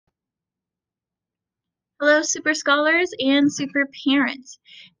Hello, super scholars and super parents.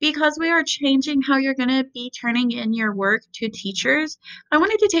 Because we are changing how you're going to be turning in your work to teachers, I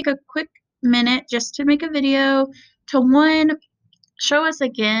wanted to take a quick minute just to make a video to one, show us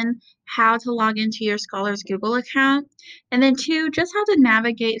again how to log into your Scholars Google account, and then two, just how to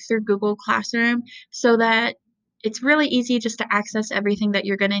navigate through Google Classroom so that it's really easy just to access everything that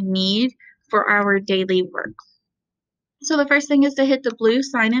you're going to need for our daily work. So the first thing is to hit the blue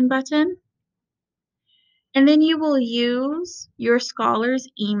sign in button. And then you will use your scholar's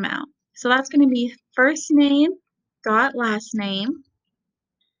email. So that's going to be first name dot last name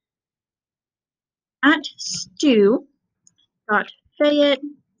at stu dot fayette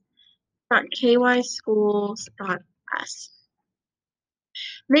dot kyschools dot us.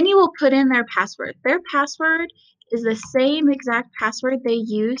 Then you will put in their password. Their password is the same exact password they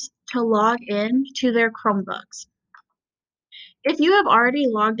use to log in to their Chromebooks. If you have already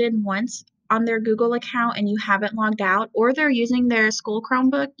logged in once on their Google account and you haven't logged out, or they're using their school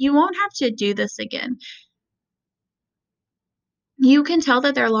Chromebook, you won't have to do this again. You can tell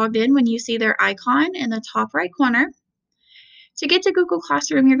that they're logged in when you see their icon in the top right corner. To get to Google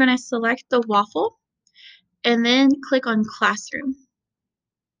Classroom, you're going to select the waffle and then click on Classroom.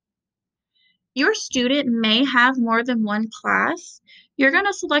 Your student may have more than one class. You're going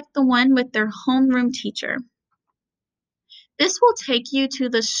to select the one with their homeroom teacher. This will take you to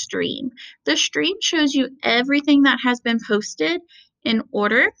the stream. The stream shows you everything that has been posted in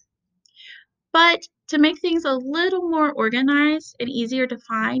order, but to make things a little more organized and easier to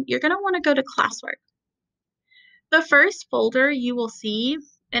find, you're going to want to go to classwork. The first folder you will see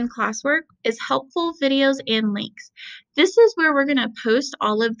in classwork is helpful videos and links. This is where we're going to post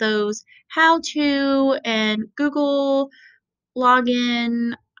all of those how-to and Google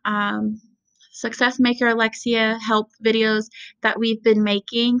login, Success Maker Alexia help videos that we've been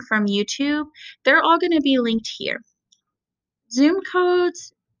making from YouTube. They're all going to be linked here. Zoom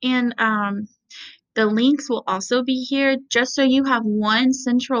codes and the links will also be here just so you have one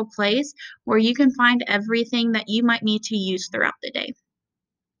central place where you can find everything that you might need to use throughout the day.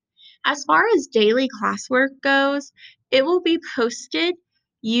 As far as daily classwork goes, it will be posted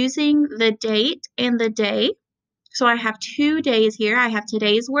using the date and the day. So I have 2 days here. I have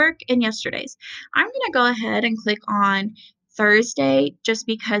today's work and yesterday's. I'm going to go ahead and click on Thursday just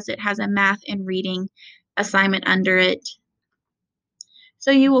because it has a math and reading assignment under it.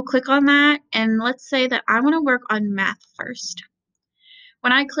 So you will click on that, and let's say that I want to work on math first.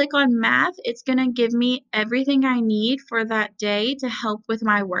 When I click on math, it's going to give me everything I need for that day to help with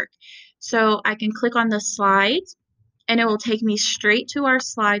my work. So I can click on the slides, and it will take me straight to our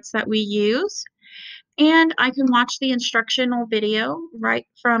slides that we use, and I can watch the instructional video right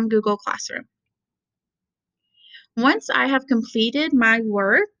from Google Classroom. Once I have completed my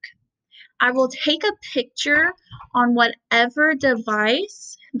work, I will take a picture on whatever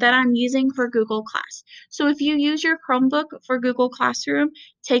device that I'm using for Google Class. So if you use your Chromebook for Google Classroom,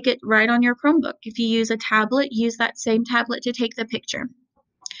 take it right on your Chromebook. If you use a tablet, use that same tablet to take the picture.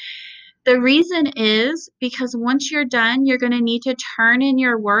 The reason is because once you're done, you're going to need to turn in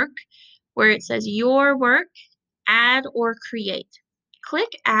your work where it says your work, add or create. Click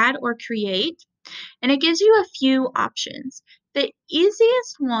add or create, and it gives you a few options. The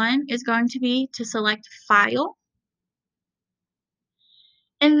easiest one is going to be to select File,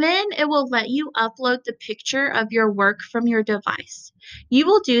 and then it will let you upload the picture of your work from your device. You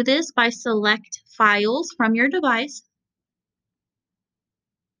will do this by select Files from your device,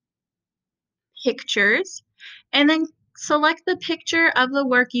 Pictures, and then select the picture of the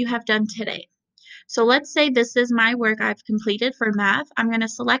work you have done today. So let's say this is my work I've completed for math. I'm going to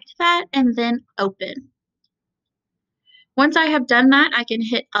select that and then Open. Once I have done that, I can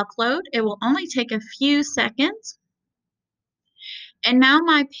hit upload. It will only take a few seconds. And now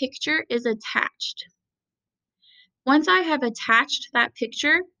my picture is attached. Once I have attached that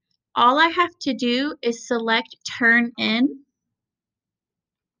picture, all I have to do is select Turn In.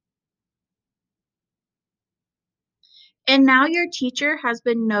 And now your teacher has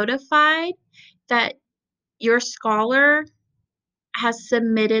been notified that your scholar has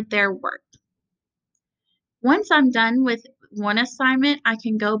submitted their work. Once I'm done with one assignment, I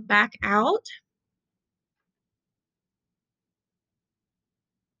can go back out.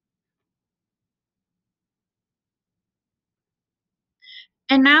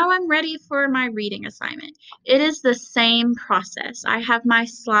 And now I'm ready for my reading assignment. It is the same process. I have my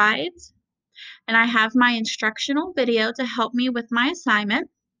slides and I have my instructional video to help me with my assignment.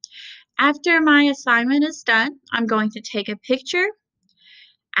 After my assignment is done, I'm going to take a picture,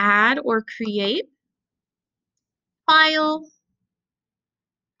 add or create, file,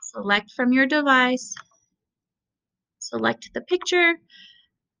 select from your device, select the picture,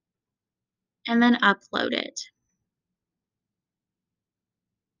 and then upload it.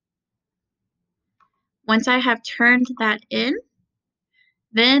 Once I have turned that in,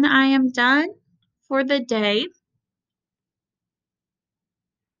 then I am done for the day,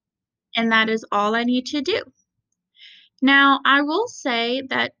 and that is all I need to do. Now, I will say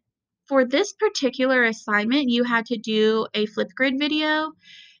that for this particular assignment, you had to do a Flipgrid video.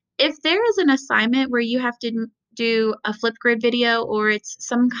 If there is an assignment where you have to do a Flipgrid video or it's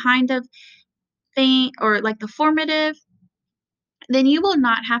some kind of thing or like the formative, then you will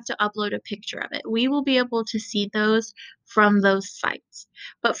not have to upload a picture of it. We will be able to see those from those sites.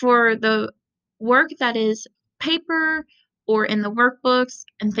 But for the work that is paper or in the workbooks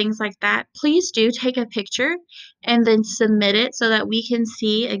and things like that, please do take a picture and then submit it so that we can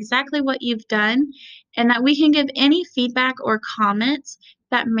see exactly what you've done and that we can give any feedback or comments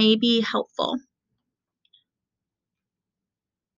that may be helpful.